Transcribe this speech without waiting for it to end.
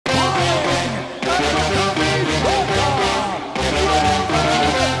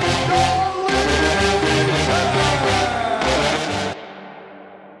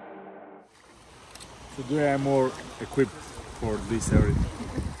Today I'm more equipped for this everything.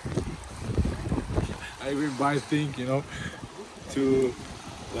 I even buy things, you know, to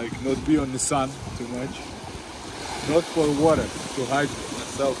like not be on the sun too much. Not for water, to hide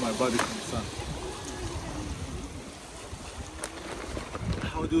myself, my body from the sun.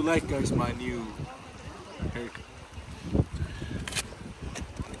 How do you like, guys, my new haircut?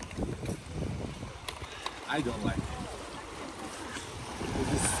 I don't like it. There's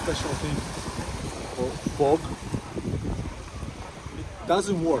this special thing for fog. It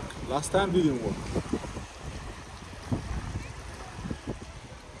doesn't work. Last time didn't work.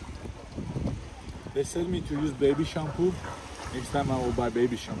 They said me to use baby shampoo. Next time I will buy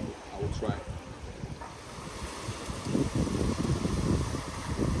baby shampoo. I will try.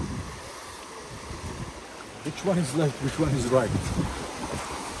 Which one is left? Which one is right?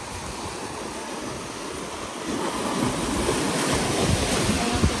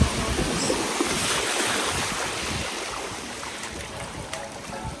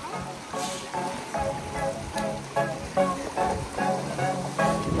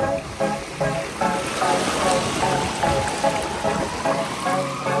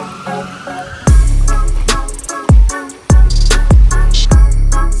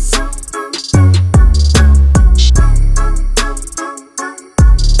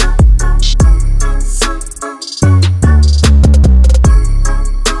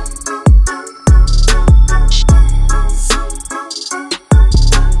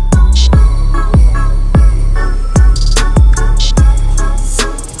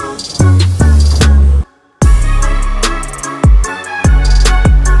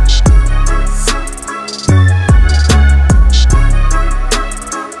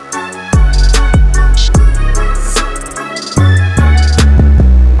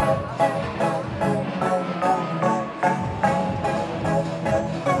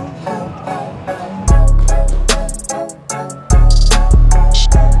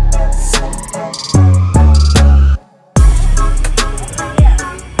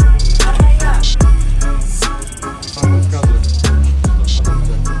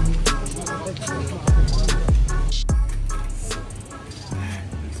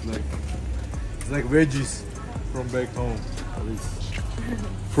 It's like veggies from back home.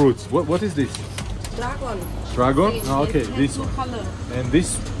 Fruits. What is this? Dragon. Dragon? Same. Oh, okay, It has this two one. color. And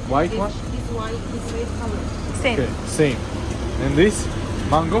this white one? This white, this red color. Same. Okay, same. And this?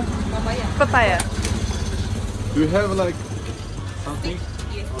 Mango? Papaya. Papaya. Do you have like something?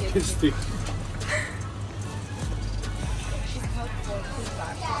 Yes, Okay, stick.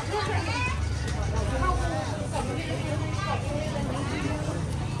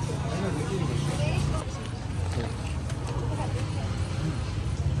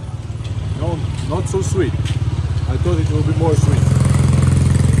 No, not so sweet. I thought it will be more sweet.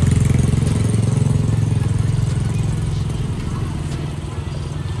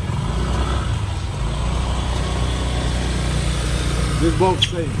 This both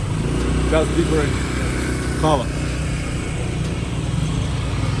same, just different color.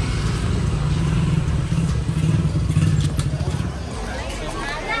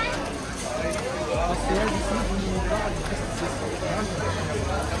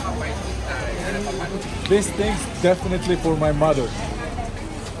 This thing's definitely for my mother. Big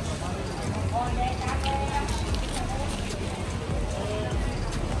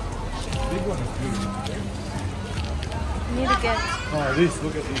one is beautiful. Need to get. Oh, this,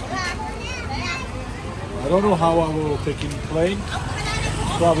 look at this. I don't know how I will take in plane.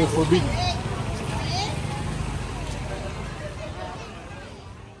 Probably forbidden.